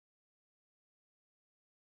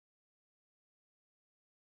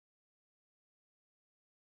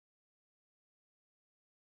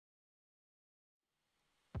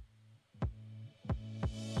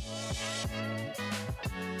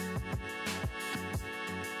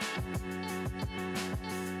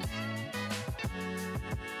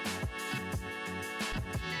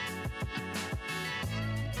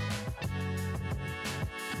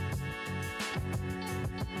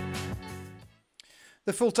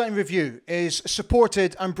The Full-Time Review is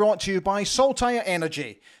supported and brought to you by Saltire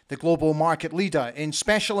Energy, the global market leader in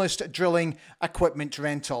specialist drilling equipment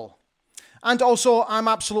rental. And also, I'm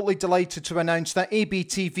absolutely delighted to announce that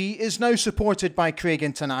ABTV is now supported by Craig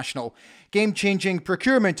International, game-changing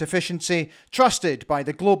procurement efficiency trusted by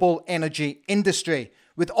the global energy industry.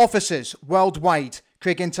 With offices worldwide,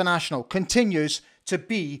 Craig International continues to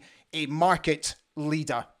be a market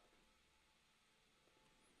leader.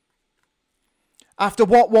 After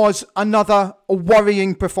what was another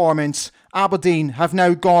worrying performance, Aberdeen have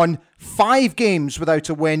now gone 5 games without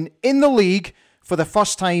a win in the league for the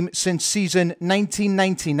first time since season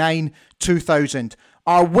 1999-2000.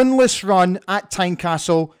 Our winless run at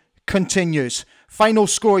Tynecastle continues. Final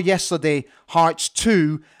score yesterday, Hearts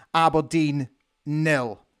 2, Aberdeen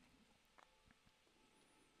 0.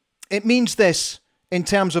 It means this in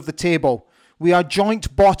terms of the table. We are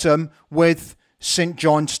joint bottom with St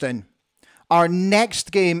Johnstone. Our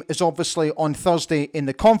next game is obviously on Thursday in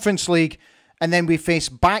the Conference League, and then we face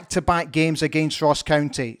back-to-back games against Ross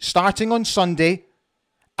County, starting on Sunday,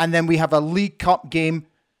 and then we have a League Cup game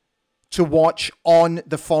to watch on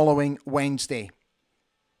the following Wednesday.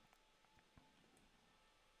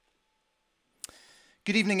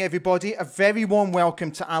 Good evening, everybody. A very warm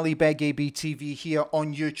welcome to Ali Beg ABTV here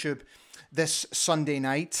on YouTube this Sunday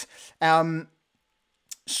night.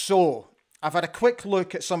 I've had a quick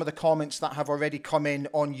look at some of the comments that have already come in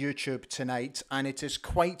on YouTube tonight, and it is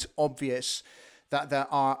quite obvious that there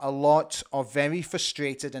are a lot of very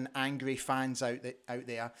frustrated and angry fans out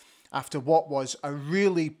there after what was a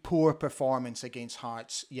really poor performance against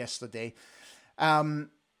Hearts yesterday. Look,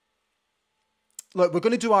 we're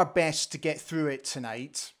going to do our best to get through it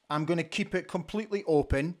tonight. I'm going to keep it completely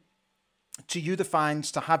open to you, the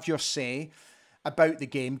fans, to have your say about the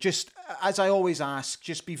game. Just as I always ask,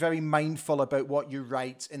 just be very mindful about what you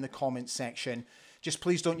write in the comments section. Just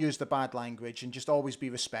please don't use the bad language and just always be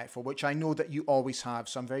respectful, which I know that you always have,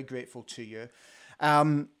 so I'm very grateful to you.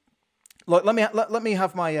 Look, let me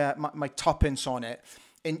have my tuppence on it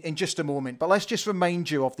in just a moment, but let's just remind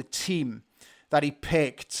you of the team that he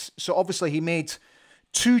picked. So obviously he made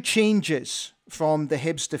 2 changes from the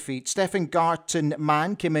Hibs defeat. Stephen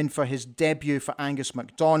Garton-Mann came in for his debut for Angus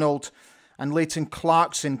MacDonald, and Leighton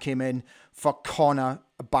Clarkson came in for Connor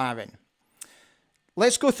Barron.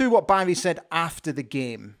 Let's go through what Barry said after the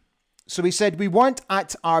game. So he said, we weren't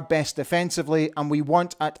at our best defensively and we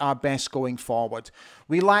weren't at our best going forward.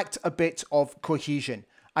 We lacked a bit of cohesion.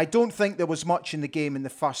 I don't think there was much in the game in the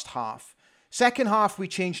first half. Second half, we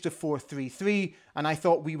changed to 4-3-3, and I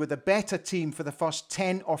thought we were the better team for the first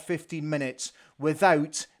 10 or 15 minutes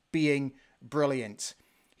without being brilliant.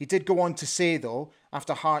 He did go on to say, though,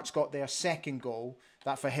 after Hearts got their second goal,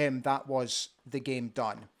 that for him, that was the game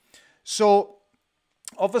done. So,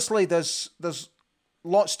 obviously, there's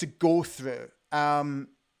lots to go through. And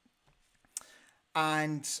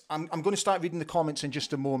I'm going to start reading the comments in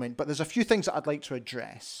just a moment, but there's a few things that I'd like to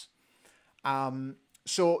address.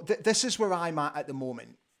 So this is where I'm at the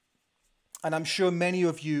moment. And I'm sure many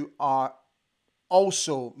of you are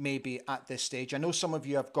also maybe at this stage. I know some of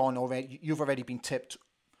you have gone already, you've already been tipped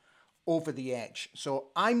over the edge. So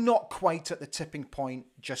I'm not quite at the tipping point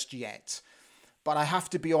just yet, but I have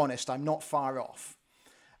to be honest, I'm not far off.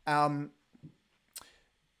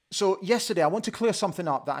 So yesterday, I want to clear something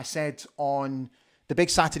up that I said on the big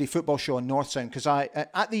Saturday football show on North Sound, because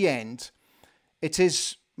at the end, it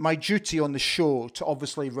is my duty on the show to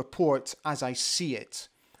obviously report as I see it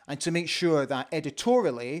and to make sure that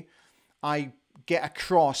editorially I get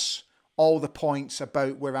across all the points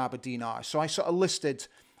about where Aberdeen are. So I sort of listed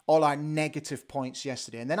all our negative points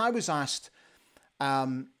yesterday. And then I was asked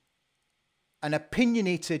an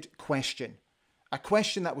opinionated question, a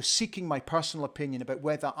question that was seeking my personal opinion about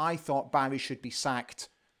whether I thought Barry should be sacked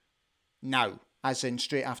now, as in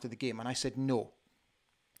straight after the game. And I said no.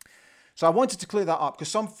 So I wanted to clear that up because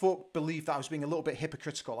some folk believed that I was being a little bit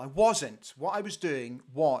hypocritical. I wasn't. What I was doing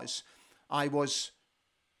was I was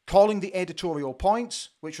calling the editorial points,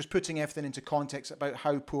 which was putting everything into context about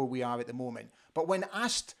how poor we are at the moment. But when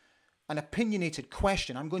asked an opinionated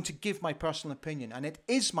question, I'm going to give my personal opinion, and it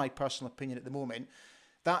is my personal opinion at the moment,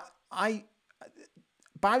 that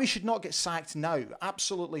Barry should not get sacked now.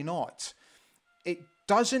 Absolutely not. It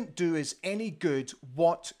doesn't do us any good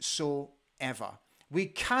whatsoever. We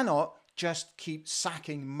cannot just keep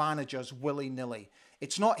sacking managers willy-nilly.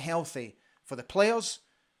 It's not healthy for the players,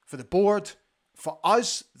 for the board, for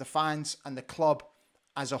us, the fans, and the club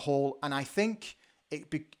as a whole. And I think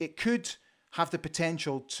it could have the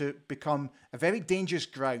potential to become a very dangerous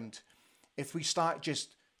ground if we start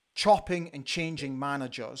just chopping and changing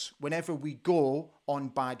managers whenever we go on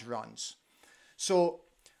bad runs. So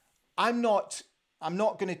I'm not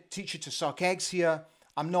going to teach you to suck eggs here.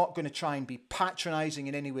 I'm not going to try and be patronizing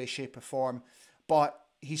in any way, shape or form, but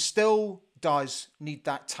he still does need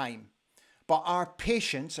that time. But our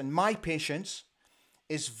patience, and my patience,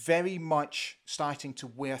 is very much starting to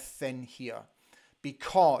wear thin here,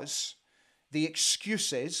 because the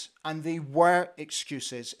excuses, and they were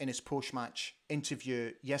excuses in his post-match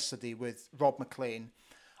interview yesterday with Rob McLean,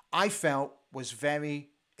 I felt was very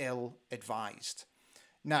ill-advised.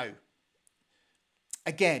 Now,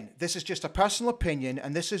 again, this is just a personal opinion,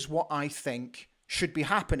 and this is what I think should be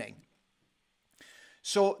happening.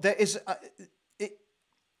 So there is,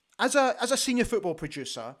 as a senior football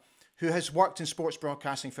producer who has worked in sports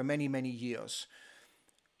broadcasting for many, many years,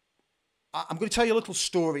 I'm going to tell you a little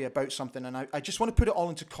story about something, and I just want to put it all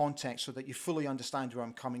into context so that you fully understand where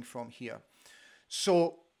I'm coming from here.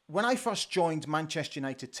 So when I first joined Manchester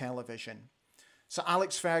United Television, Sir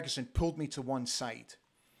Alex Ferguson pulled me to one side,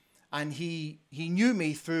 and he knew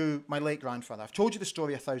me through my late grandfather. I've told you the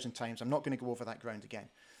story 1,000 times. I'm not going to go over that ground again.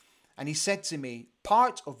 And he said to me,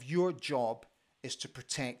 part of your job is to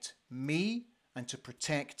protect me and to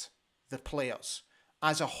protect the players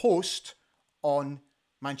as a host on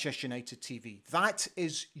Manchester United TV. That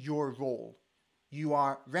is your role. You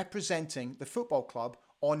are representing the football club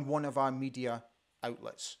on one of our media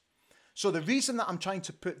outlets. So the reason that I'm trying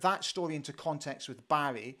to put that story into context with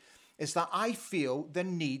Barry is that I feel there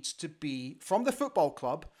needs to be, from the football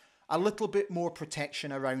club, a little bit more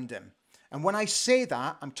protection around him. And when I say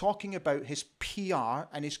that, I'm talking about his PR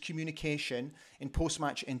and his communication in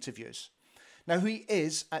post-match interviews. Now, he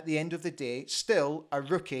is, at the end of the day, still a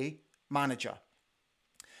rookie manager.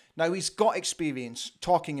 Now, he's got experience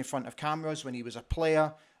talking in front of cameras when he was a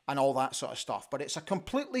player and all that sort of stuff. But it's a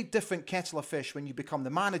completely different kettle of fish when you become the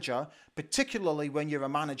manager, particularly when you're a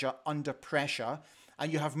manager under pressure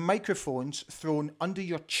and you have microphones thrown under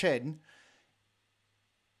your chin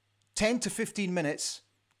 10 to 15 minutes,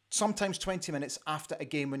 sometimes 20 minutes after a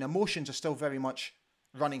game when emotions are still very much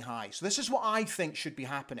running high. So this is what I think should be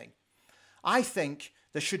happening. I think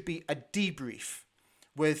there should be a debrief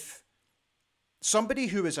with somebody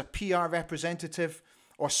who is a PR representative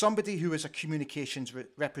or somebody who is a communications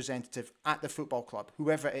representative at the football club,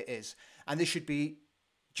 whoever it is. And they should be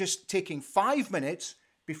just taking 5 minutes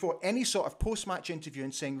before any sort of post-match interview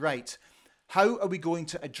and saying, right, how are we going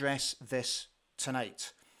to address this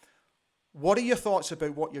tonight? What are your thoughts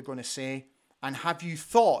about what you're going to say? And have you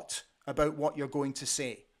thought about what you're going to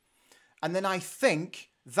say? And then I think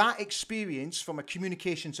that experience from a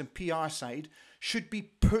communications and PR side should be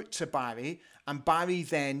put to Barry, and Barry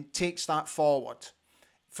then takes that forward.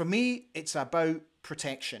 For me, it's about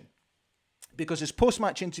protection, because his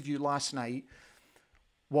post-match interview last night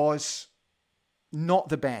was not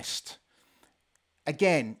the best.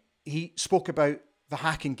 Again, he spoke about the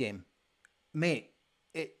hacking game. Mate,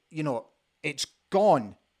 it's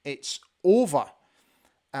gone. It's over.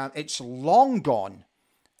 It's long gone.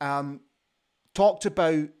 Talked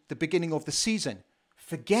about the beginning of the season.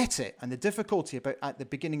 Forget it. And the difficulty about at the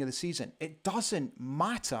beginning of the season. It doesn't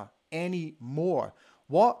matter anymore.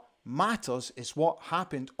 What matters is what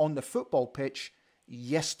happened on the football pitch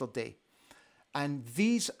yesterday. And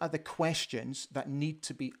these are the questions that need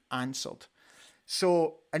to be answered.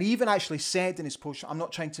 So, and he even actually said in his post, I'm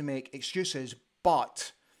not trying to make excuses,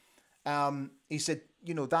 but he said,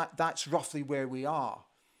 that's roughly where we are.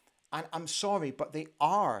 And I'm sorry, but they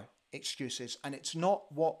are excuses, and it's not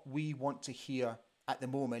what we want to hear at the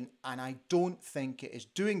moment. And I don't think it is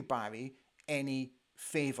doing Barry any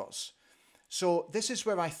favours. So this is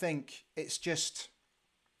where I think it's just,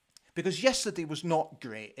 because yesterday was not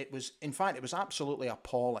great. It was, in fact, it was absolutely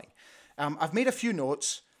appalling. I've made a few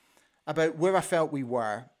notes about where I felt we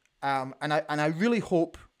were, and I really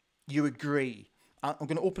hope you agree. I'm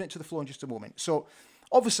going to open it to the floor in just a moment. So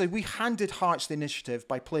obviously, we handed Hearts the initiative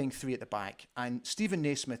by playing three at the back, and Stephen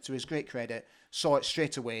Naismith, to his great credit, saw it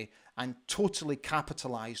straight away and totally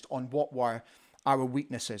capitalised on what were our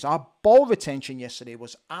weaknesses. Our ball retention yesterday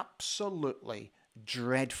was absolutely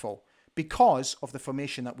dreadful because of the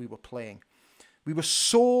formation that we were playing. We were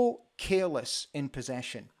so careless in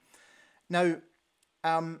possession. Now,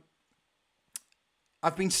 I've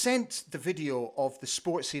been sent the video of the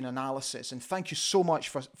sports scene analysis, and thank you so much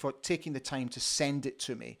for taking the time to send it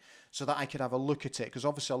to me so that I could have a look at it, because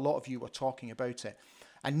obviously a lot of you were talking about it.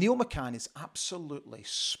 And Neil McCann is absolutely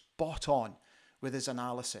spot on with his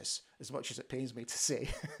analysis, as much as it pains me to say.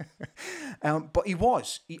 But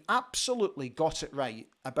he absolutely got it right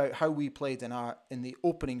about how we played in the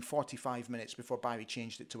opening 45 minutes before Barry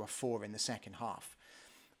changed it to a 4 in the second half.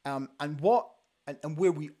 And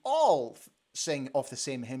where we all sing off the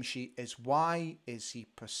same hymn sheet is, why is he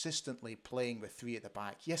persistently playing with three at the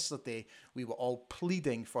back? Yesterday, we were all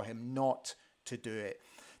pleading for him not to do it.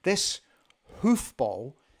 This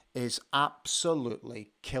hoofball is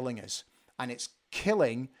absolutely killing us, and it's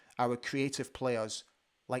killing our creative players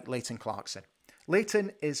like Leighton Clarkson.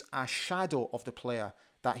 Leighton is a shadow of the player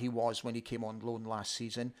that he was when he came on loan last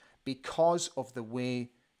season because of the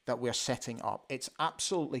way that we're setting up. It's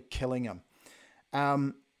absolutely killing him.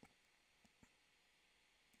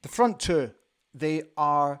 The front two, they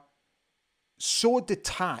are so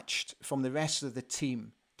detached from the rest of the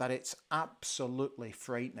team that it's absolutely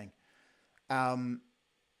frightening. There's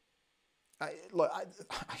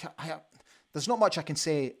not much I can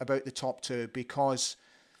say about the top two because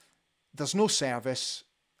there's no service.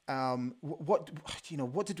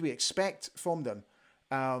 What did we expect from them?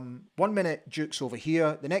 1 minute Duke's over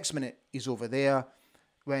here, the next minute he's over there.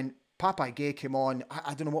 When Papai Gay came on,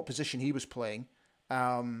 I don't know what position he was playing.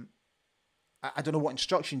 I don't know what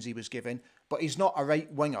instructions he was given, but he's not a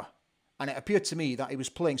right winger. And it appeared to me that he was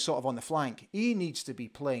playing sort of on the flank. He needs to be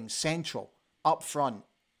playing central, up front,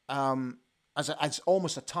 as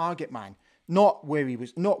almost a target man, not where he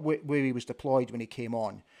was deployed when he came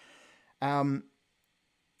on.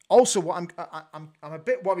 Also, what I'm a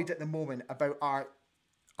bit worried at the moment about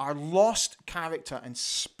our lost character and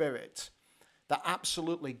spirit that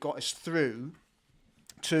absolutely got us through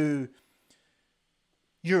to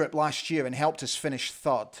Europe last year and helped us finish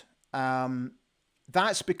third.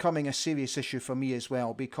 That's becoming a serious issue for me as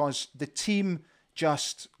well, because the team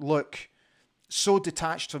just look so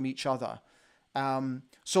detached from each other.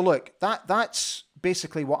 So look, that's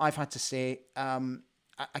basically what I've had to say.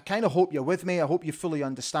 I kind of hope you're with me. I hope you fully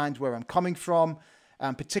understand where I'm coming from,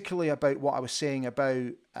 particularly about what I was saying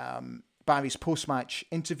about Barry's post-match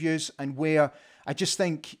interviews, and where I just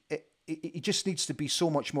think he just needs to be so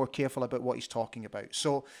much more careful about what he's talking about.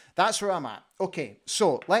 So that's where I'm at. Okay,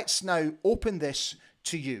 so let's now open this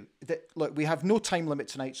to you. Look, we have no time limit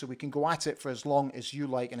tonight, so we can go at it for as long as you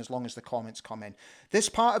like and as long as the comments come in. This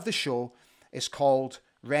part of the show is called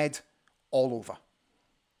Red All Over.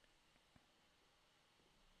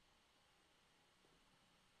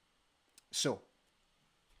 So,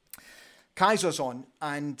 Kaiser's on,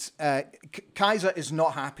 and Kaiser is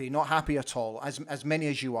not happy at all, as many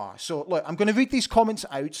as you are. So look, I'm going to read these comments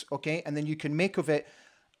out, okay, and then you can make of it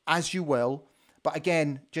as you will. But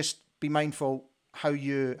again, just be mindful how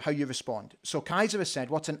you respond. So Kaiser has said,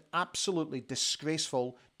 "What an absolutely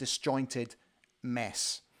disgraceful, disjointed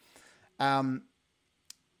mess."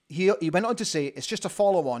 He went on to say, "It's just a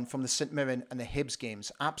follow-on from the St Mirren and the Hibs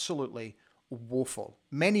games. Absolutely woeful.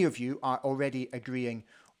 Many of you are already agreeing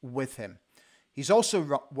with him." He's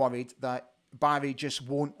also worried that Barry just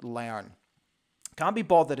won't learn. "Can't be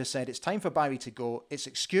bothered," has said, "It's time for Barry to go. It's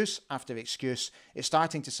excuse after excuse. It's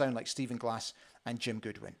starting to sound like Stephen Glass and Jim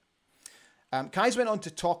Goodwin." Kai's went on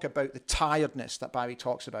to talk about the tiredness that Barry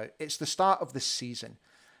talks about. It's the start of the season.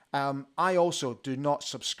 I also do not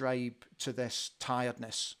subscribe to this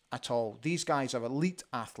tiredness at all. These guys are elite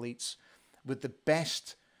athletes with the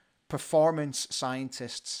best performance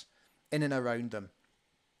scientists in and around them.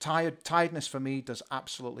 Tiredness for me does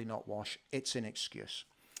absolutely not wash. It's an excuse.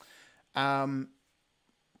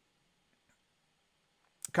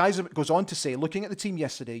 Kaiser goes on to say, "Looking at the team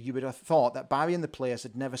yesterday, you would have thought that Barry and the players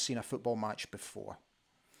had never seen a football match before."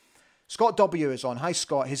 Scott W is on. "Hi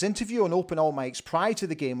Scott, his interview on Open All Mics prior to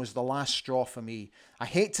the game was the last straw for me. I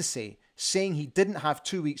hate to say, saying he didn't have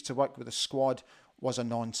 2 weeks to work with the squad was a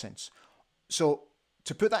nonsense." So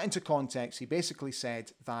to put that into context, he basically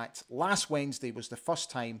said that last Wednesday was the first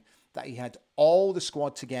time that he had all the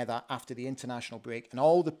squad together after the international break and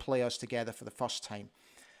all the players together for the first time.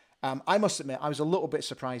 I must admit, I was a little bit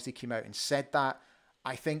surprised he came out and said that.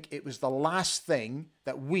 I think it was the last thing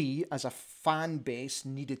that we as a fan base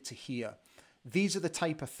needed to hear. These are the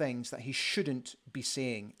type of things that he shouldn't be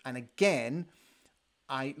saying. And again,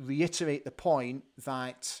 I reiterate the point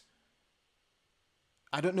that,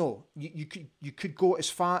 I don't know, you could go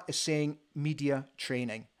as far as saying media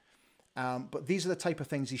training. But these are the type of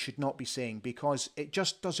things he should not be saying, because it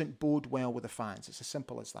just doesn't bode well with the fans. It's as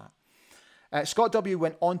simple as that. Scott W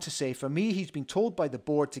went on to say, "For me, he's been told by the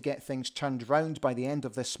board to get things turned round by the end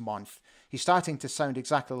of this month. He's starting to sound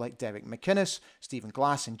exactly like Derek McInnes, Stephen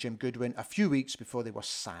Glass and Jim Goodwin a few weeks before they were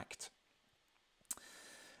sacked."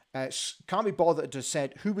 Can't be bothered to have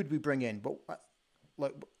said, who would we bring in? But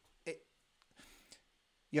look,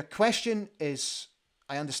 your question is,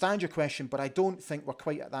 I understand your question, but I don't think we're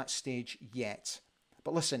quite at that stage yet.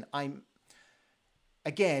 But listen, I'm,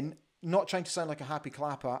 again, not trying to sound like a happy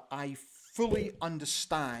clapper. I fully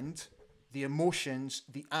understand the emotions,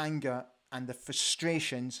 the anger, and the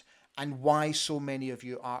frustrations and why so many of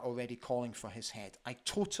you are already calling for his head. I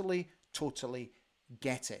totally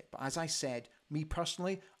get it. But as I said, me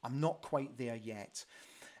personally, I'm not quite there yet.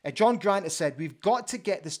 John Grant has said, we've got to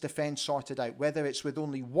get this defence sorted out. Whether it's with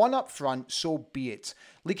only one up front, so be it.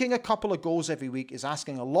 Leaking a couple of goals every week is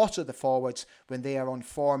asking a lot of the forwards when they are on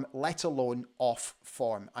form, let alone off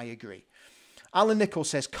form. I agree. Alan Nichols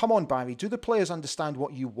says, come on, Barry, do the players understand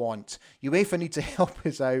what you want? UEFA need to help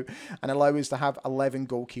us out and allow us to have 11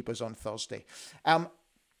 goalkeepers on Thursday.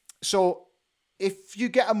 So if you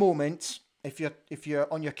get a moment, if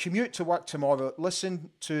you're on your commute to work tomorrow, listen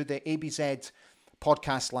to the ABZ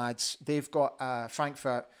podcast, lads. They've got a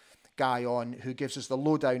Frankfurt guy on who gives us the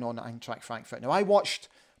lowdown on Eintracht Frankfurt. Now, I watched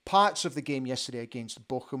parts of the game yesterday against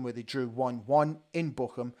Bochum where they drew 1-1 in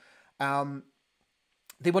Bochum.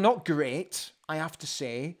 They were not great, I have to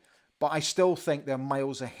say, but I still think they're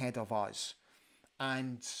miles ahead of us.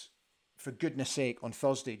 And for goodness sake, on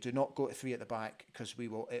Thursday, do not go to 3 at the back because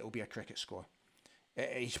it'll be a cricket score.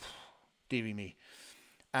 Deary me.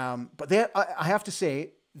 But I have to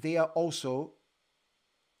say, they are also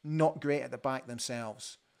not great at the back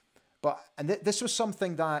themselves. And this was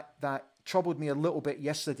something that troubled me a little bit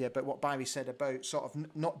yesterday about what Barry said about sort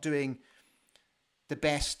of not doing the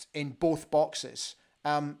best in both boxes.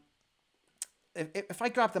 If I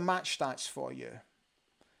grab the match stats for you,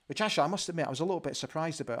 which actually I must admit I was a little bit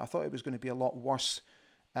surprised about. I thought it was going to be a lot worse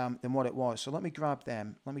than what it was. So let me grab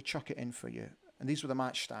them. Let me chuck it in for you. And these were the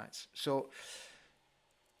match stats. So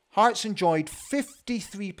Hearts enjoyed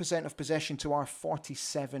 53% of possession to our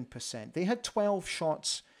 47%. They had 12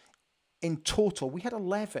 shots in total. We had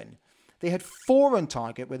 11. They had 4 on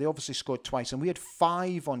target, where they obviously scored twice, and we had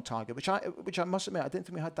 5 on target, which I must admit, I didn't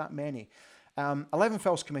think we had that many. 11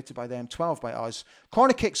 fouls committed by them, 12 by us.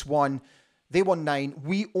 Corner kicks won. They won 9.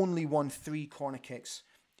 We only won 3 corner kicks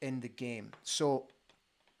in the game. So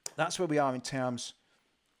that's where we are in terms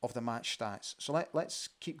of the match stats. So let's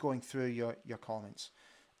keep going through your comments.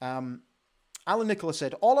 Alan Nicholas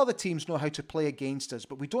said, all other teams know how to play against us,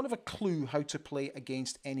 but we don't have a clue how to play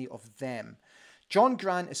against any of them. John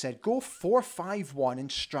Grant has said, go 4-5-1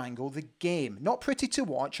 and strangle the game. Not pretty to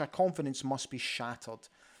watch. Our confidence must be shattered.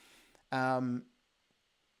 Kaiser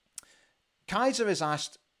has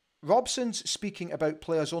asked, Robson's speaking about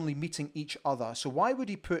players only meeting each other, so why would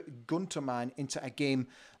he put Gunterman into a game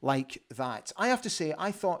like that? I have to say,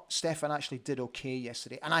 I thought Stefan actually did okay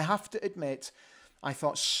yesterday, and I have to admit, I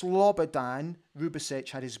thought Slobodan Rubicic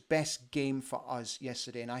had his best game for us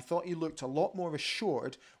yesterday, and I thought he looked a lot more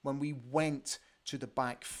assured when we went to the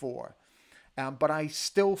back 4. But I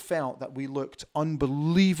still felt that we looked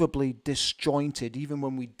unbelievably disjointed, even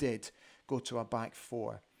when we did go to a back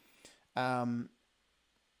 4. Now,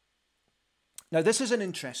 this is an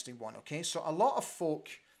interesting one, okay? So a lot of folk...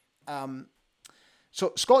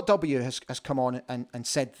 so Scott W. has come on and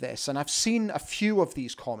said this, and I've seen a few of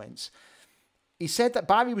these comments. He said that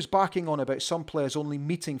Barry was barking on about some players only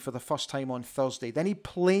meeting for the first time on Thursday. Then he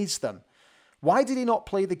plays them. Why did he not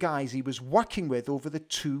play the guys he was working with over the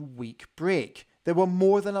 2-week break? There were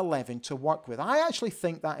more than 11 to work with. I actually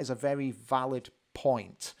think that is a very valid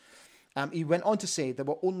point. He went on to say there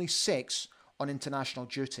were only 6 on international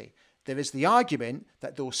duty. There is the argument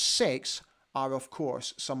that those 6 are, of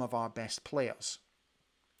course, some of our best players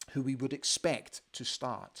who we would expect to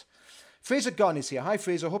start. Fraser Gunn is here. Hi,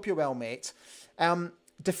 Fraser. Hope you're well, mate.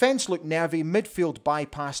 Defence looked nervy, midfield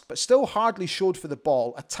bypassed, but still hardly showed for the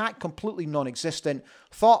ball. Attack completely non-existent.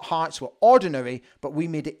 Thought Hearts were ordinary, but we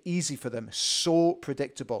made it easy for them. So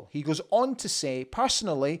predictable. He goes on to say,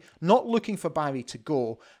 personally, not looking for Barry to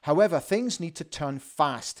go. However, things need to turn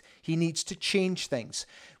fast. He needs to change things.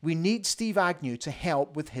 We need Steve Agnew to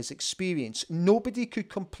help with his experience. Nobody could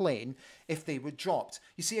complain if they were dropped.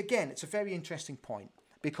 You see, again, it's a very interesting point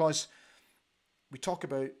because we talk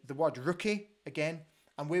about the word rookie again,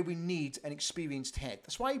 and where we need an experienced head.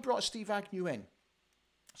 That's why he brought Steve Agnew in.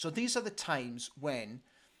 So these are the times when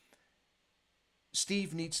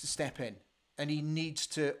Steve needs to step in and he needs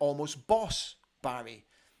to almost boss Barry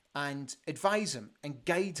and advise him and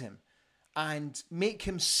guide him and make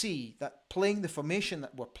him see that playing the formation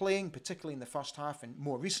that we're playing, particularly in the first half and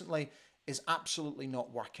more recently, is absolutely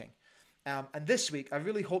not working. And this week, I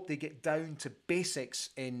really hope they get down to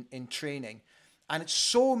basics in training. And it's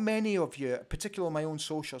so many of you, particularly on my own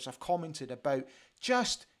socials, have commented about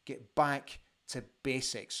just get back to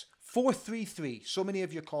basics. 4-3-3. So many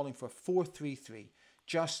of you are calling for 4-3-3.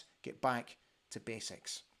 Just get back to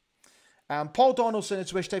basics. Paul Donaldson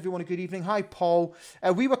has wished everyone a good evening. Hi, Paul.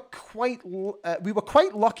 We were quite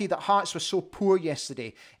lucky that Hearts were so poor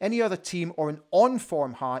yesterday. Any other team or an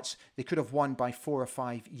on-form Hearts, they could have won by 4 or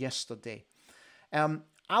 5 yesterday.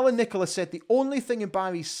 Alan Nicholas said the only thing in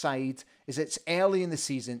Barry's side is it's early in the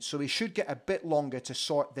season, so he should get a bit longer to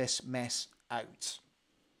sort this mess out.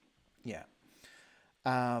 Yeah.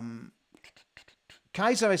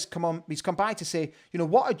 Kaiser has come back to say,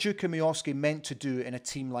 what are Duke and Miowski meant to do in a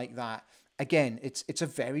team like that? Again, it's a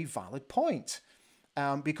very valid point.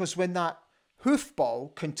 Because when that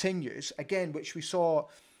hoofball continues, again, which we saw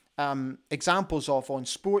examples of on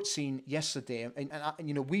Sports Scene yesterday,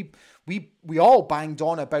 and we all banged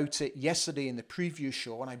on about it yesterday in the preview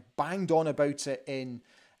show, and I banged on about it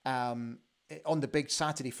on the big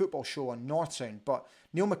Saturday football show on Northtown, but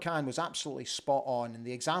Neil McCann was absolutely spot on, and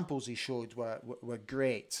the examples he showed were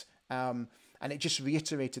great. And it just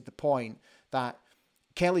reiterated the point that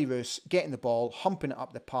Kelly Roos getting the ball, humping it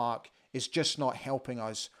up the park, is just not helping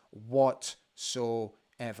us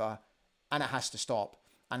whatsoever, and it has to stop.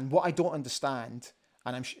 And what I don't understand,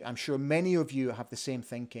 and I'm sure many of you have the same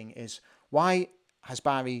thinking, is why has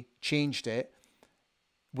Barry changed it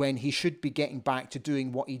when he should be getting back to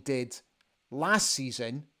doing what he did last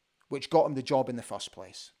season, which got him the job in the first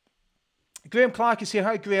place? Graham Clark is here.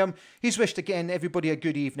 Hi, Graham. He's wished again everybody a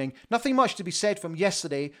good evening. Nothing much to be said from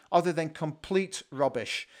yesterday other than complete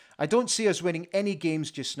rubbish. I don't see us winning any games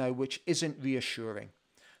just now, which isn't reassuring.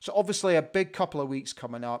 So obviously a big couple of weeks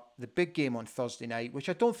coming up. The big game on Thursday night, which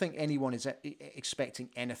I don't think anyone is expecting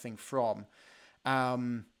anything from.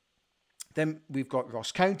 Then we've got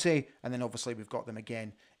Ross County, and then obviously we've got them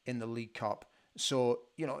again in the League Cup. So,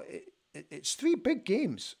 it's 3 big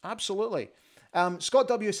games. Absolutely. Scott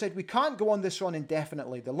W. said, we can't go on this run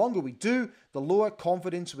indefinitely. The longer we do, the lower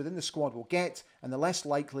confidence within the squad will get, and the less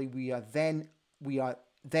likely we are then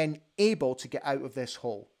able to get out of this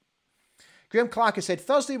hole. Graham Clark has said,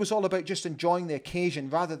 Thursday was all about just enjoying the occasion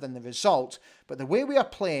rather than the result, but the way we are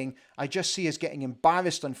playing, I just see us getting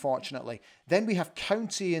embarrassed, unfortunately. Then we have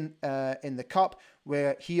County in the Cup,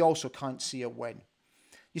 where he also can't see a win.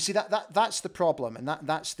 You see, that's the problem, and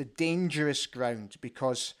that's the dangerous ground,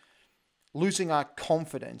 because losing our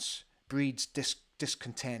confidence breeds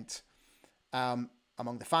discontent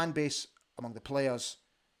among the fan base, among the players.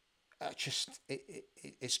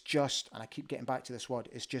 It's just, and I keep getting back to this word,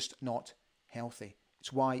 it's just not healthy.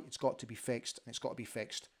 It's why it's got to be fixed, and it's got to be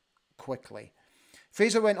fixed quickly.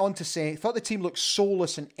 Fraser went on to say, thought the team looked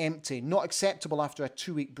soulless and empty, not acceptable after a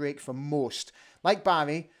 2-week break for most. Like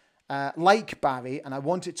Barry, and I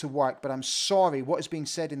want it to work, but I'm sorry, what is being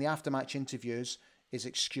said in the aftermatch interviews is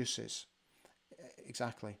excuses.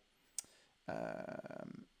 Exactly. Let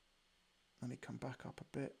me come back up a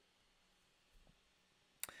bit.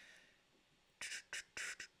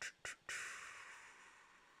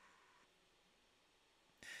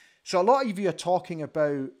 So a lot of you are talking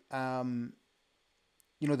about, the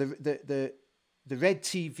Red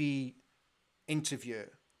TV interview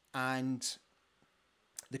and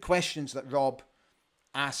the questions that Rob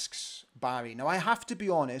asks Barry. Now, I have to be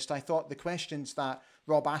honest, I thought the questions that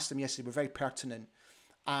Rob asked him yesterday were very pertinent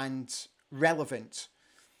and relevant.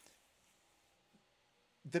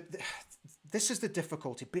 This is the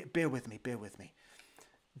difficulty. Bear with me.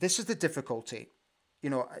 This is the difficulty.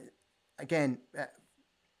 Again,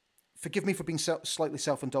 forgive me for being slightly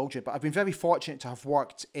self-indulgent, but I've been very fortunate to have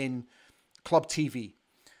worked in club TV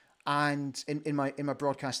and in my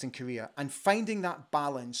broadcasting career, and finding that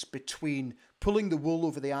balance between pulling the wool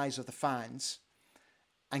over the eyes of the fans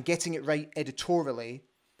and getting it right editorially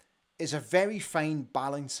is a very fine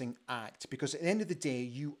balancing act, because at the end of the day,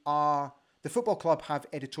 the football club have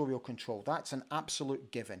editorial control. That's an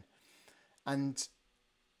absolute given. And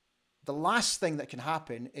the last thing that can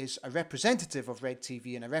happen is a representative of Red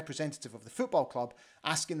TV and a representative of the football club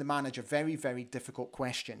asking the manager very, very difficult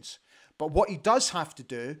questions. But what he does have to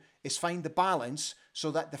do is find the balance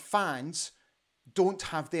so that the fans don't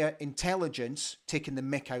have their intelligence taken the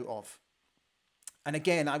mick out of. And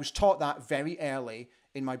again, I was taught that very early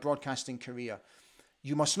in my broadcasting career.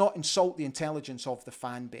 You must not insult the intelligence of the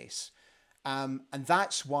fan base. And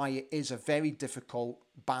that's why it is a very difficult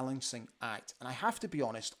balancing act. And I have to be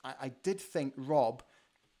honest, I did think Rob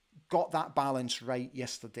got that balance right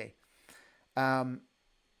yesterday.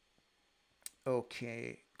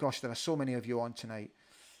 Okay. Gosh, there are so many of you on tonight.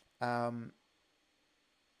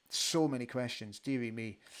 So many questions, dearie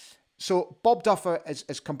me. So Bob Duffer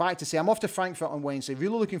has come back to say, I'm off to Frankfurt on Wednesday.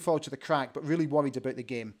 Really looking forward to the crack, but really worried about the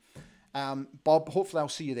game. Bob, hopefully I'll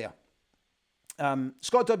see you there.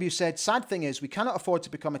 Scott W said, sad thing is we cannot afford to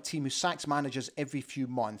become a team who sacks managers every few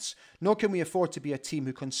months, nor can we afford to be a team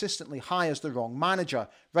who consistently hires the wrong manager.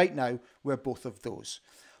 Right now, we're both of those.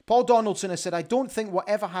 Paul Donaldson has said, I don't think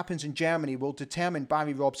whatever happens in Germany will determine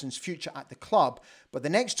Barry Robson's future at the club, but the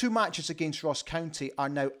next 2 matches against Ross County are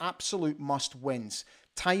now absolute must-wins.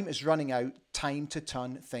 Time is running out, time to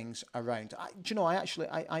turn things around.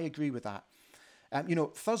 I agree with that.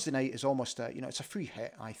 Thursday night is almost it's a free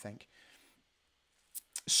hit, I think.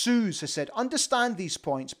 Suze has said, understand these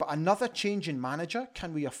points, but another change in manager,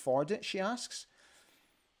 can we afford it, she asks.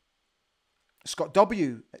 Scott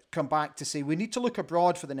W come back to say, we need to look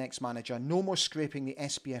abroad for the next manager. No more scraping the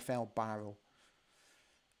SPFL barrel.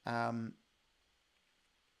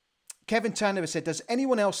 Kevin Turner has said, does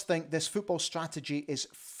anyone else think this football strategy is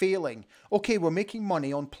failing? Okay, we're making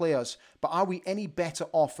money on players, but are we any better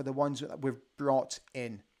off for the ones that we've brought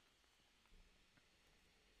in?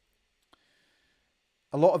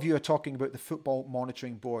 A lot of you are talking about the Football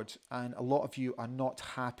Monitoring Board, and a lot of you are not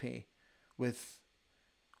happy with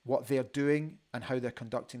what they're doing and how they're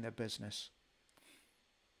conducting their business,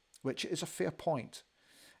 which is a fair point.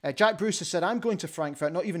 Jack Bruce has said, I'm going to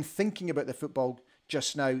Frankfurt, not even thinking about the football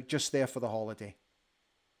just now, just there for the holiday.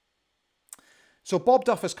 So Bob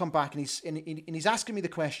Duff has come back and he's asking me the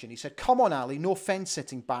question. He said, come on, Ali, no fence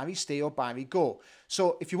sitting, Barry stay or Barry go.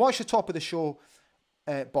 So if you watch the top of the show,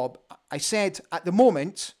 Bob, I said at the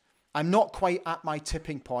moment, I'm not quite at my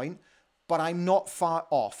tipping point, but I'm not far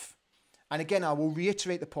off. And again, I will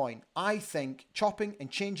reiterate the point. I think chopping and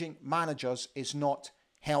changing managers is not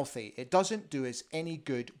healthy. It doesn't do us any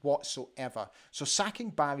good whatsoever. So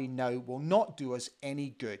sacking Barry now will not do us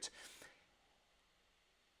any good.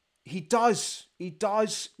 He does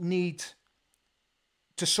need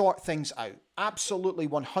to sort things out. Absolutely,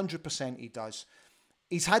 100% he does.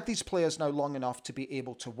 He's had these players now long enough to be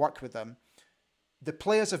able to work with them. The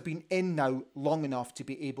players have been in now long enough to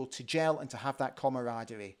be able to gel and to have that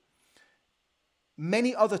camaraderie.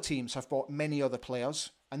 Many other teams have bought many other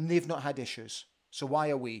players and they've not had issues. So why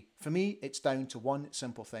are we? For me, it's down to one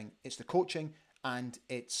simple thing. It's the coaching and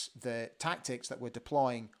it's the tactics that we're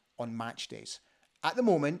deploying on match days. At the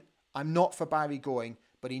moment, I'm not for Barry going,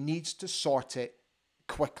 but he needs to sort it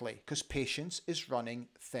quickly because patience is running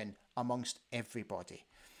thin amongst everybody.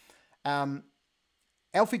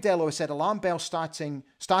 Elfie Dello has said, alarm bell started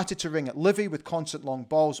to ring at Livy with constant long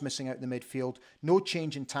balls missing out the midfield. No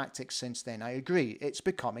change in tactics since then. I agree. It's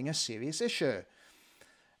becoming a serious issue.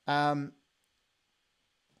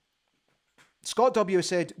 Scott W has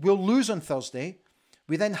said, we'll lose on Thursday.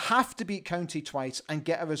 We then have to beat County twice and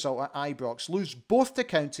get a result at Ibrox. Lose both to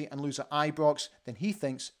County and lose at Ibrox, then he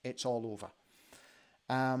thinks it's all over.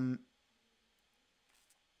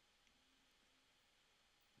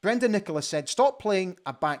 Brenda Nicholas said, stop playing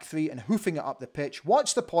a back three and hoofing it up the pitch.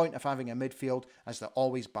 What's the point of having a midfield as they're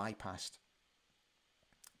always bypassed?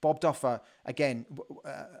 Bob Duffer, again,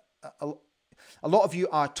 a lot of you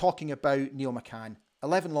are talking about Neil McCann.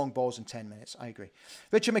 11 long balls in 10 minutes. I agree.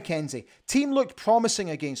 Richard McKenzie, team looked promising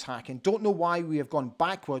against Hacken. Don't know why we have gone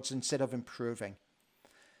backwards instead of improving.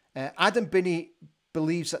 Adam Binney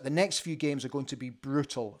believes that the next few games are going to be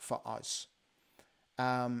brutal for us.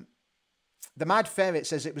 The Mad Ferret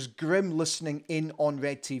says it was grim listening in on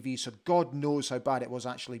Red TV, so God knows how bad it was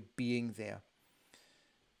actually being there.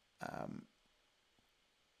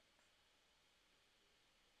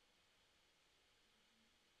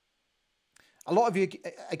 A lot of you,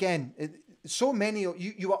 again, so many,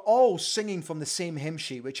 you are all singing from the same hymn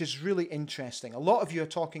sheet, which is really interesting. A lot of you are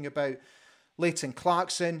talking about Leighton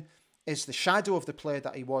Clarkson is the shadow of the player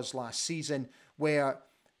that he was last season, where,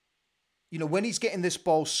 you know, when he's getting this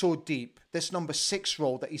ball so deep, this number 6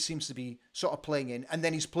 role that he seems to be sort of playing in, and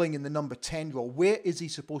then he's playing in the number 10 role, where is he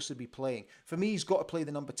supposed to be playing? For me, he's got to play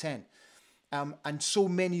the number 10. And so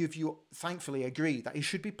many of you, thankfully, agree that he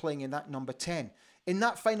should be playing in that number 10. In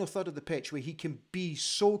that final third of the pitch where he can be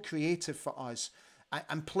so creative for us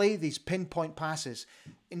and play these pinpoint passes.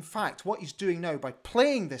 In fact, what he's doing now by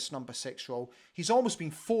playing this number 6 role, he's almost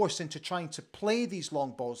been forced into trying to play these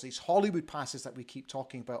long balls, these Hollywood passes that we keep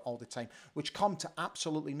talking about all the time, which come to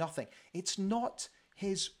absolutely nothing. It's not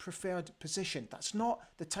his preferred position. That's not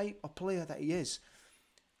the type of player that he is.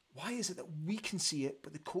 Why is it that we can see it,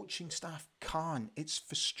 but the coaching staff can't? It's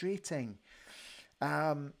frustrating.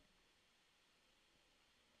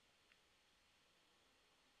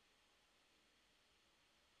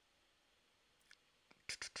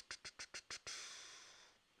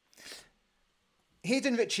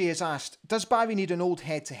 Hayden Ritchie has asked, does Barry need an old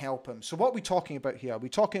head to help him? So what are we talking about here? Are we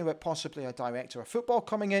talking about possibly a director of football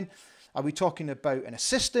coming in? Are we talking about an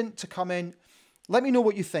assistant to come in? Let me know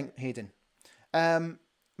what you think, Hayden.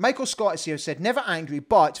 Michael Scott is here, said, never angry,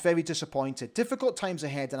 but very disappointed. Difficult times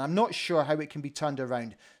ahead, and I'm not sure how it can be turned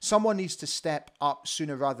around. Someone needs to step up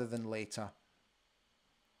sooner rather than later.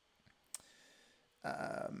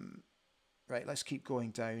 Right, let's keep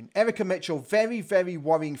going down. Erica Mitchell, very, very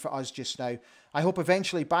worrying for us just now. I hope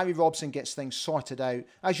eventually Barry Robson gets things sorted out.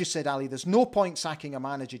 As you said, Ali, there's no point sacking a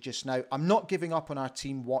manager just now. I'm not giving up on our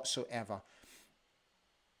team whatsoever.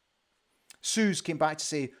 Suze came back to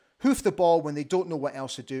say, hoof the ball when they don't know what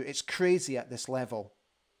else to do. It's crazy at this level.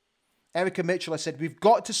 Erica Mitchell, I said, we've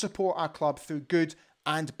got to support our club through good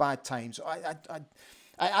and bad times. I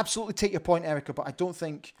absolutely take your point, Erica, but I don't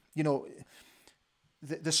think, you know,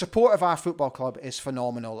 the support of our football club is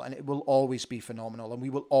phenomenal, and it will always be phenomenal, and we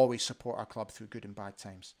will always support our club through good and bad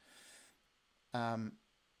times.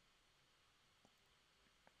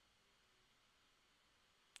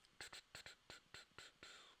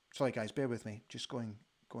 Sorry, guys, bear with me. Just going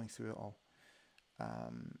through it all.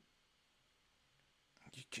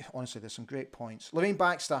 Honestly, there's some great points. Lorraine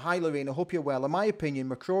Baxter, hi Lorraine, I hope you're well. In my opinion,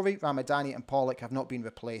 McCrory, Ramadani and Pollock have not been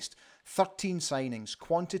replaced. 13 signings,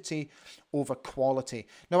 quantity over quality.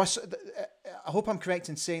 Now, I hope I'm correct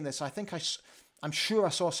in saying this. I think I'm sure I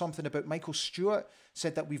saw something about Michael Stewart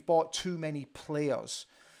said that we've bought too many players.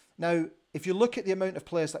 Now, if you look at the amount of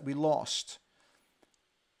players that we lost,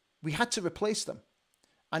 we had to replace them.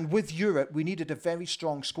 And with Europe, we needed a very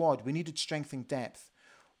strong squad. We needed strengthening depth.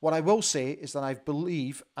 What I will say is that I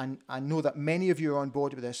believe, and I know that many of you are on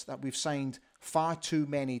board with this, that we've signed far too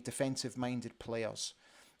many defensive-minded players.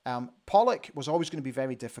 Pollock was always going to be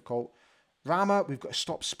very difficult. Rama, we've got to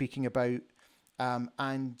stop speaking about.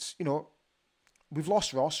 And, you know, we've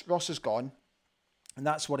lost Ross. Ross is gone. And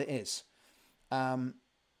that's what it is.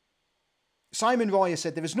 Simon Roy has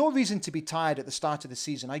said, there is no reason to be tired at the start of the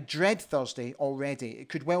season. I dread Thursday already. It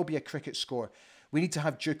could well be a cricket score. We need to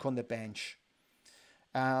have Duke on the bench.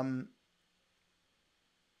 Paul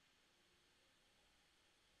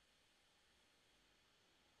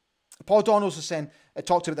Donalds is saying,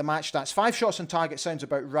 talked about the match stats. 5 shots on target sounds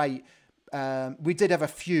about right. We did have a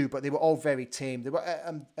few, but they were all very tame. They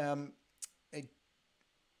were,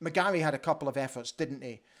 McGarry had a couple of efforts, didn't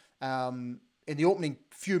he? In the opening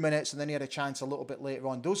few minutes, and then he had a chance a little bit later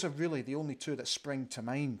on. Those are really the only two that spring to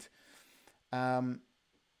mind.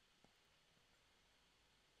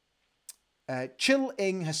 Chill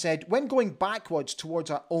Ing has said, when going backwards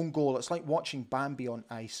towards our own goal, it's like watching Bambi on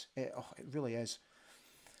ice. It really is.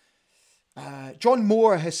 John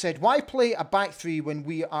Moore has said, why play a back three when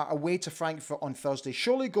we are away to Frankfurt on Thursday?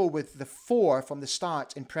 Surely go with the 4 from the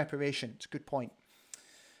start in preparation. It's a good point.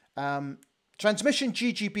 Transmission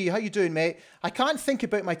GGB, how you doing, mate? I can't think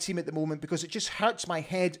about my team at the moment because it just hurts my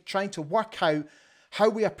head trying to work out how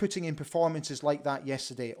we are putting in performances like that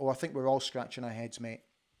yesterday. Oh, I think we're all scratching our heads, mate.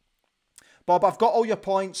 Bob, I've got all your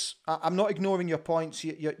points. I'm not ignoring your points.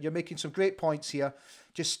 You're making some great points here.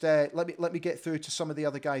 Just let me get through to some of the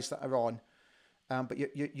other guys that are on. But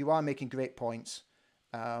you are making great points.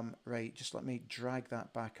 Right, just let me drag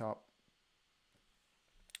that back up.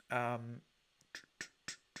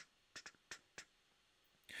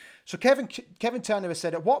 So Kevin Turner has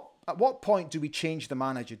said, at what point do we change the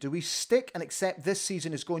manager? Do we stick and accept this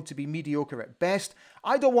season is going to be mediocre at best?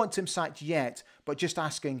 I don't want him sacked yet, but just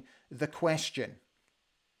asking the question.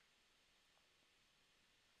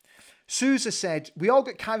 Sousa said, we all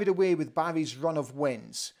got carried away with Barry's run of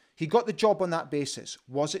wins. He got the job on that basis.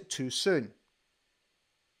 Was it too soon?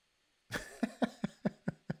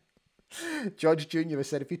 George Jr. has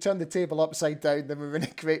said, if you turn the table upside down, then we're in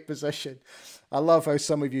a great position. I love how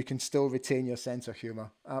some of you can still retain your sense of humour.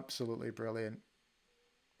 Absolutely brilliant.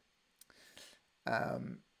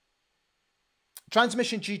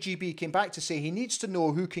 Transmission GGB came back to say he needs to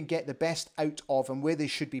know who can get the best out of and where they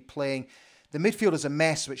should be playing. The midfield is a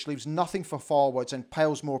mess, which leaves nothing for forwards and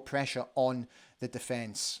piles more pressure on the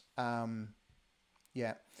defence.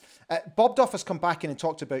 Yeah. Bob Duff has come back in and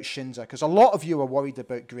talked about Shinza, because a lot of you are worried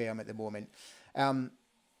about Graham at the moment. A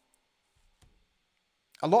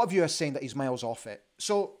lot of you are saying that he's miles off it.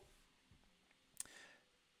 So,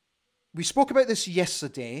 we spoke about this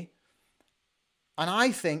yesterday, and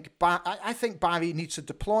I think Barry needs to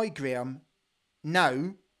deploy Graham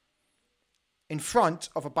now in front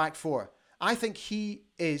of a back four. I think he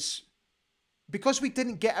is, because we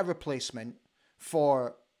didn't get a replacement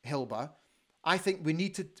for Hilber, I think we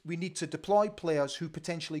need to deploy players who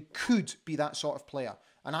potentially could be that sort of player.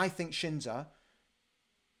 And I think Shinza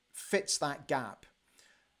fits that gap.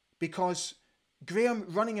 Because Graham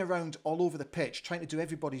running around all over the pitch, trying to do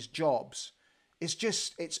everybody's jobs, is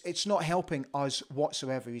just, it's not helping us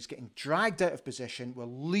whatsoever. He's getting dragged out of position. We're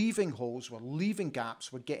leaving holes. We're leaving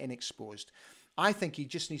gaps. We're getting exposed. I think he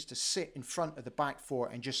just needs to sit in front of the back four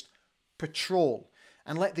and just patrol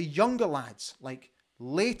and let the younger lads like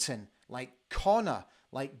Leighton, like Connor,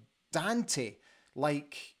 like Dante,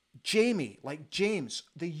 like Jamie, like James,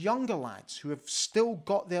 the younger lads who have still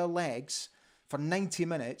got their legs for 90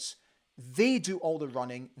 minutes, they do all the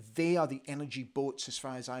running. They are the energy boats as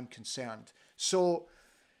far as I'm concerned. So,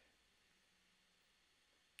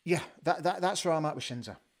 yeah, that's where I'm at with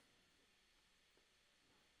Shinza.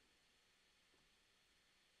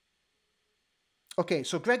 Okay,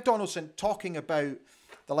 so Greg Donaldson talking about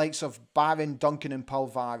the likes of Barron, Duncan and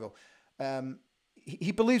Pulvaro.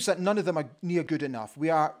 He believes that none of them are near good enough.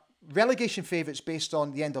 We are relegation favourites based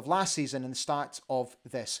on the end of last season and the start of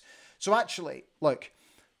this. So actually, look,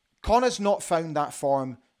 Connor's not found that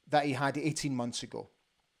form that he had 18 months ago.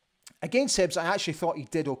 Against Hibs, I actually thought he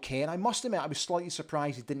did okay. And I must admit, I was slightly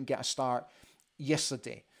surprised he didn't get a start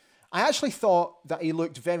yesterday. I actually thought that he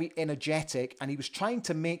looked very energetic and he was trying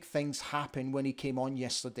to make things happen when he came on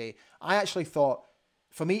yesterday. I actually thought,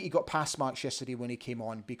 for me, he got pass marks yesterday when he came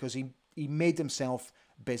on because he made himself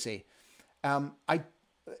busy.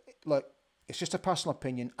 Look, it's just a personal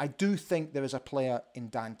opinion. I do think there is a player in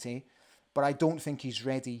Dante, but I don't think he's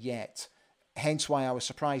ready yet. Hence why I was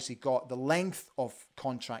surprised he got the length of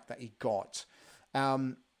contract that he got.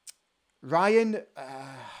 Ryan,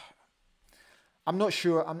 I'm not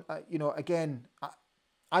sure. Again,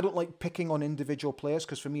 I don't like picking on individual players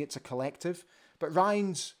because for me it's a collective. But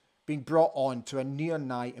Ryan's being brought on to a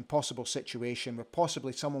near-nigh impossible situation where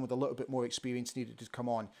possibly someone with a little bit more experience needed to come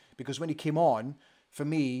on. Because when he came on, for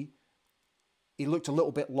me, he looked a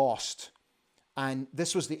little bit lost. And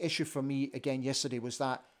this was the issue for me again yesterday, was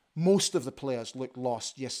that most of the players looked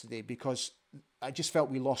lost yesterday because I just felt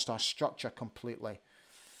we lost our structure completely.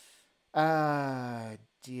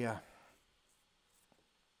 Dear.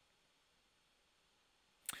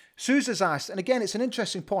 Suze asked, and again, it's an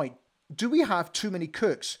interesting point. Do we have too many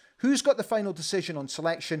cooks? Who's got the final decision on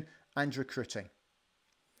selection and recruiting?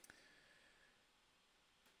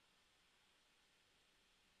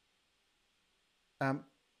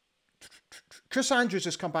 Chris Andrews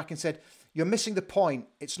has come back and said, you're missing the point.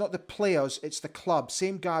 It's not the players, it's the club.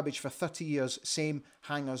 Same garbage for 30 years, same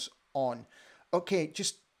hangers on. Okay,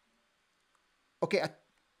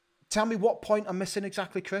 tell me what point I'm missing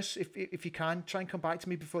exactly, Chris, if you can. Try and come back to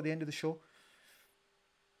me before the end of the show.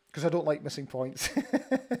 Because I don't like missing points.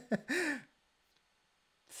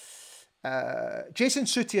 Jason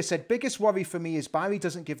Sutia said, biggest worry for me is Barry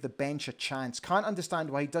doesn't give the bench a chance. Can't understand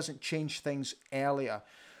why he doesn't change things earlier.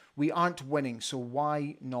 We aren't winning, so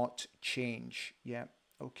why not change? Yeah,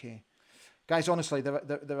 okay. Guys, honestly,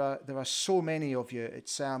 there are so many of you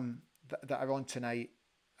that are on tonight.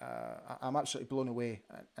 I'm absolutely blown away,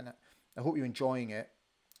 and I hope you're enjoying it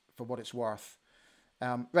for what it's worth.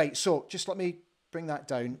 Right, so just let me bring that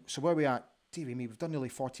down. So where are we at? Dearie me, we've done nearly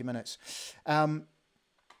 40 minutes.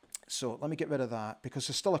 So let me get rid of that because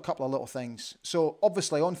there's still a couple of little things. So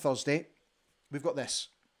obviously on Thursday, we've got this.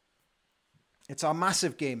 It's our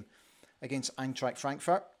massive game against Eintracht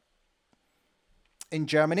Frankfurt in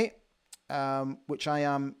Germany, which I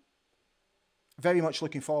am very much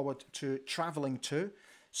looking forward to travelling to.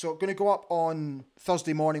 So going to go up on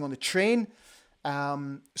Thursday morning on the train.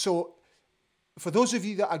 So for those of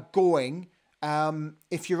you that are going,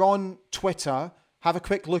 if you're on Twitter, have a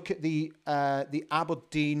quick look at the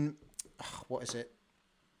Aberdeen, what is it?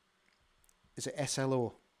 Is it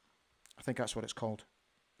SLO? I think that's what it's called.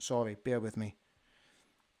 Sorry, bear with me.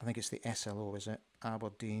 I think it's the SLO, is it?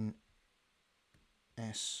 Aberdeen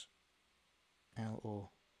SLO.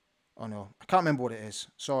 Oh no, I can't remember what it is.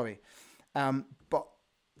 Sorry. But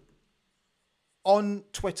on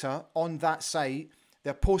Twitter, on that site,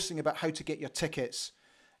 they're posting about how to get your tickets.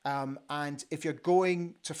 And if you're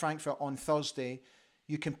going to Frankfurt on Thursday,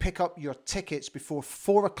 you can pick up your tickets before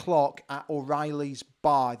 4 o'clock at O'Reilly's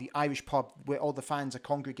Bar, the Irish pub where all the fans are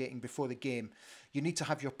congregating before the game. You need to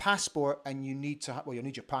have your passport and you need to well, you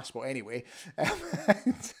need your passport anyway.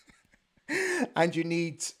 And you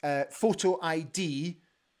need photo ID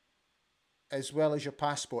as well as your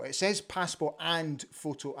passport. It says passport and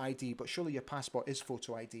photo ID, but surely your passport is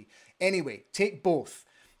photo ID. Anyway, take both.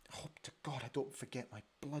 Hope to God I don't forget my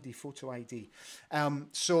bloody photo ID.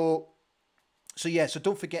 So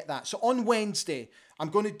don't forget that. So on Wednesday, I'm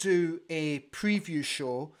going to do a preview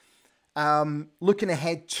show looking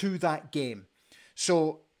ahead to that game.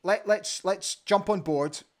 So let's jump on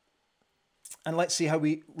board and let's see how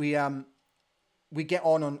we get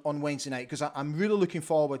on Wednesday night, because I'm really looking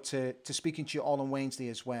forward to speaking to you all on Wednesday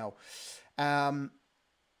as well.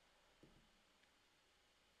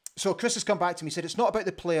 So Chris has come back to me, said it's not about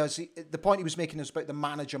the players. The point he was making is about the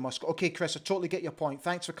manager must go. Okay, Chris, I totally get your point.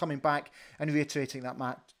 Thanks for coming back and reiterating that,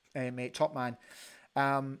 mate. Top man.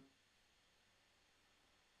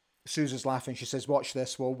 Susan's laughing. She says, watch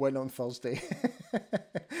this. We'll win on Thursday.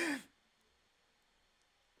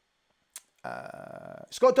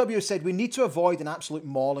 Scott W said, we need to avoid an absolute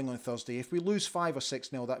mauling on Thursday. If we lose 5 or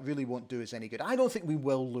 6-0, that really won't do us any good. I don't think we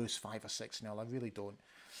will lose 5 or 6-0. I really don't.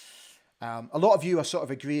 A lot of you are sort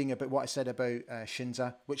of agreeing about what I said about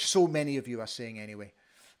Shinza, which so many of you are saying anyway.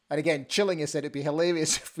 And again, Chilling has said it'd be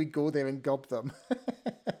hilarious if we go there and gob them.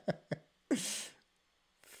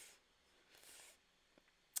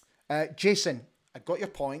 Jason, I got your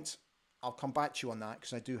point. I'll come back to you on that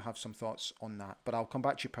because I do have some thoughts on that. But I'll come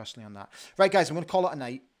back to you personally on that. Right, guys, I'm going to call it a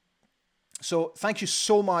night. So thank you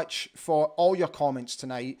so much for all your comments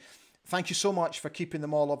tonight. Thank you so much for keeping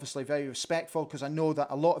them all obviously very respectful, because I know that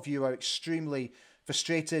a lot of you are extremely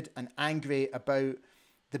frustrated and angry about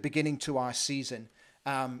the beginning to our season.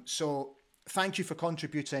 So thank you for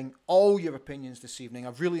contributing all your opinions this evening.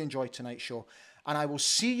 I've really enjoyed tonight's show. And I will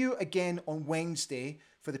see you again on Wednesday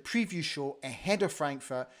for the preview show ahead of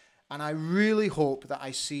Frankfurt. And I really hope that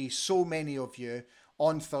I see so many of you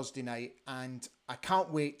on Thursday night. And I can't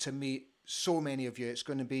wait to meet so many of you. It's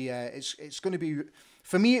going to be, it's going to be,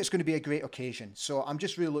 for me, it's going to be a great occasion. So I'm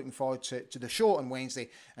just really looking forward to the show on Wednesday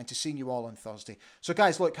and to seeing you all on Thursday. So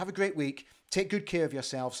guys, look, have a great week. Take good care of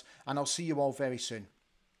yourselves, and I'll see you all very soon.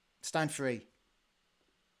 Stand free.